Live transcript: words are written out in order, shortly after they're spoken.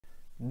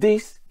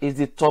This is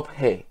the top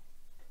hair,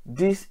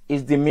 this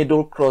is the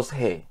middle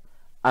crosshair,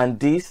 and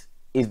this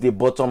is the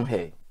bottom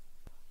hair.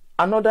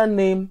 Another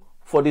name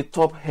for the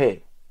top hair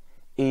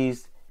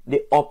is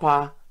the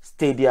upper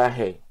stadia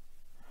hair.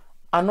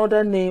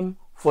 Another name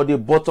for the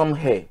bottom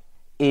hair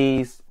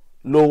is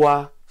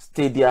lower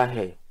stadia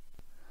hair.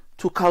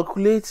 To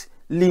calculate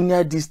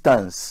linear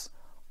distance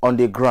on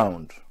the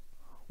ground,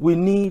 we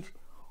need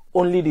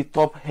only the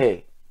top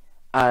hair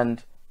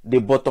and the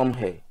bottom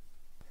hair.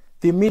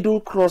 The middle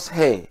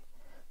crosshair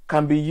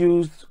can be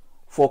used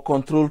for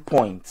control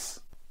points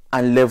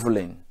and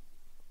leveling.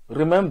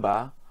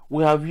 Remember,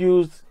 we have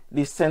used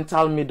the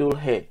central middle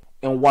hair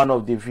in one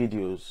of the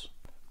videos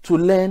to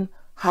learn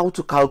how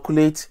to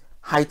calculate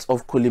height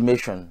of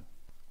collimation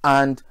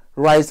and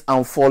rise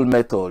and fall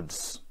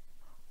methods.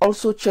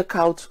 Also check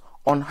out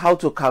on how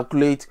to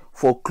calculate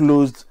for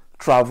closed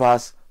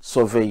traverse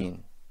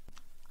surveying.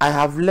 I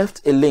have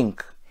left a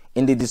link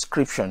in the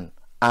description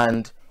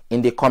and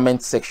in the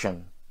comment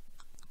section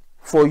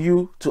for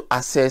you to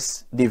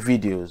access the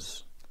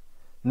videos.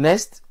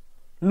 Next,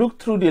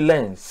 look through the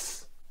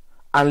lens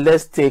and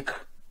let's take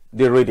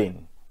the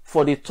reading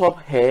for the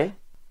top hair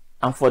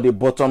and for the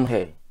bottom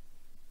hair.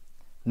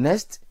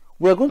 Next,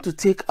 we are going to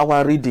take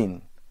our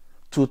reading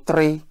to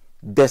 3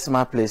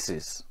 decimal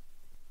places,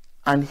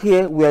 and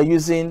here we are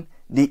using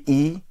the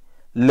E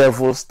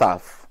level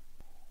staff.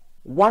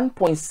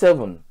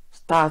 1.7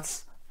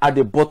 starts at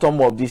the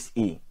bottom of this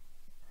E,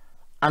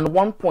 and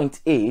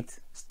 1.8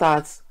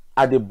 starts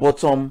at the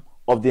bottom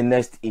of the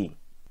next E.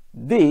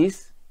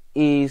 This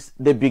is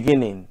the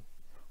beginning,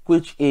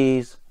 which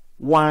is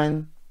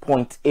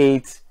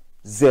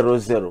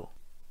 1.800.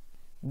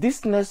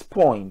 This next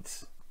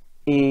point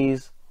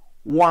is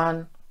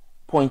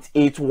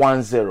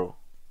 1.810.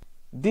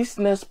 This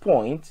next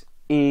point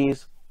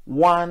is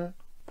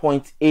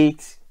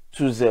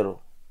 1.820.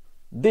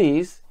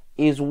 This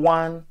is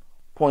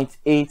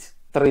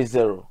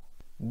 1.830.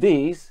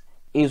 This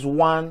is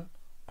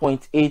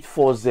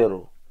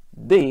 1.840.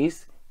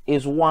 This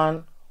is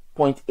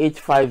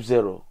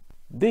 1.850.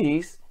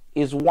 This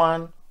is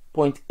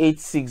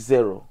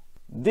 1.860.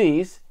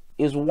 This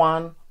is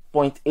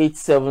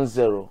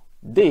 1.870.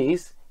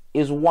 This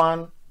is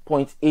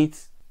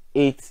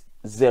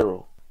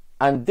 1.880.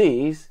 And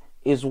this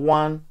is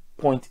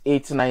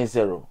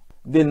 1.890.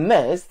 The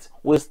next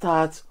will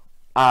start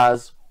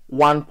as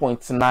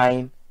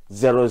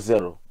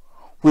 1.900,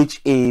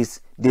 which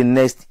is the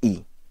next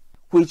E,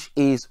 which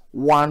is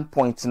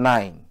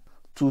 1.9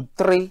 to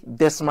 3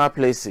 decimal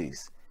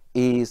places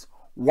is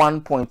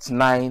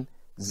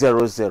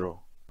 1.900,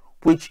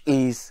 which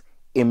is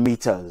in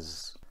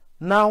meters.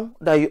 Now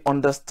that you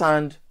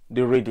understand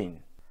the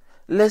reading,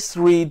 let's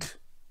read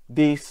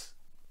this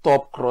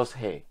top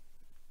crosshair.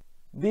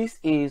 This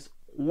is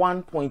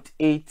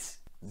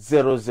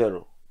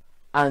 1.800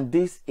 and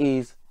this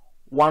is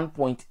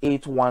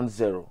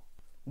 1.810.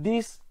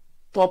 This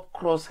top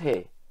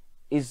crosshair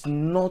is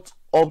not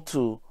up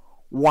to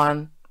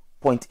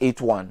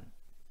 1.81.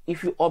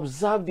 If you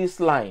observe this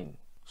line,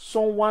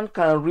 someone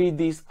can read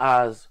this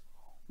as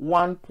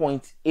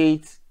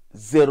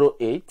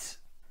 1.808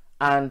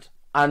 and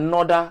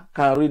another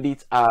can read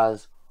it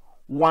as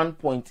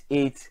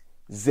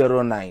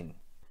 1.809.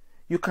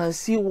 You can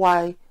see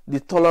why the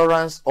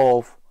tolerance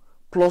of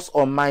plus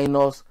or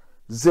minus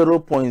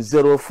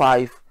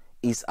 0.05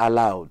 is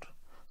allowed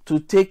to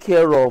take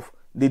care of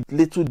the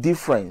little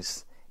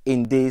difference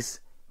in this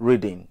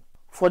reading.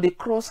 For the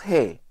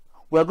crosshair,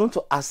 we are going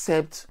to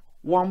accept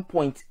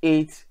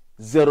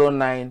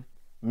 1.809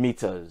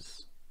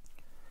 meters.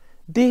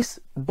 This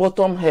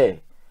bottom hair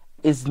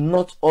is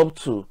not up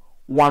to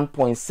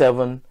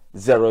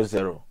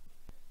 1.700.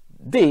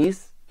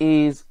 This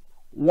is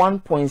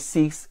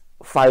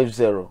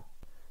 1.650.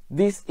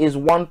 This is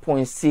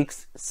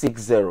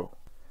 1.660.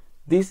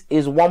 This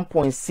is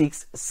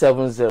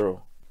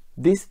 1.670.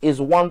 This is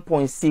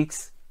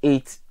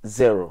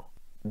 1.680.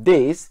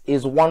 This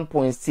is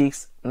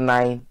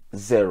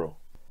 1.690.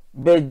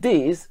 But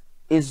this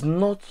is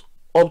not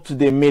up to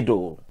the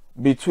middle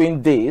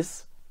between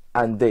this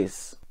and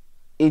this.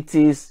 It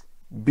is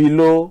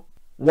below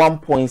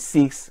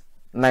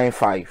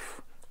 1.695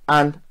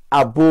 and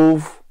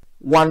above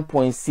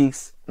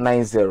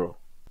 1.690.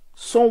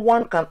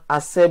 Someone can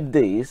accept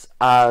this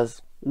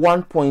as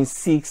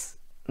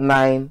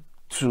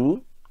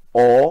 1.692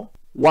 or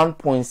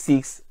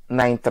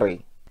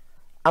 1.693.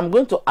 I'm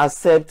going to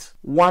accept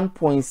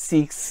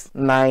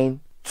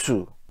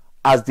 1.692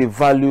 as the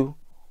value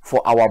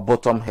for our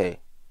bottom hair.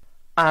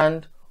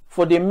 And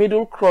for the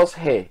middle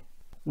crosshair,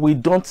 we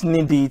don't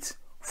need it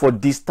for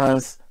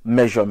distance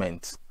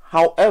measurement.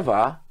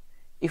 However,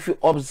 if you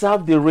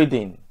observe the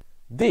reading,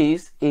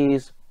 this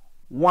is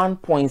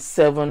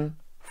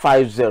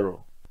 1.750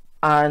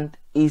 and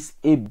is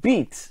a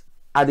bit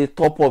at the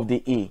top of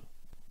the E.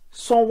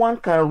 Someone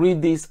can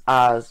read this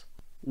as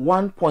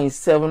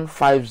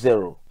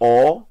 1.750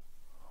 or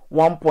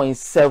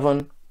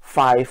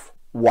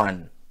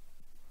 1.751.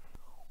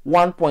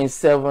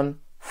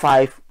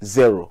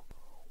 1.750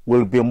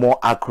 will be more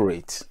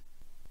accurate.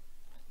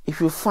 If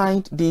you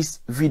find this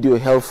video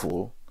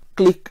helpful,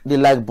 click the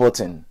like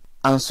button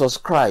and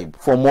subscribe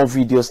for more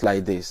videos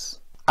like this.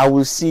 I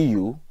will see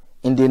you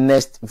in the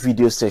next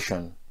video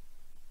session.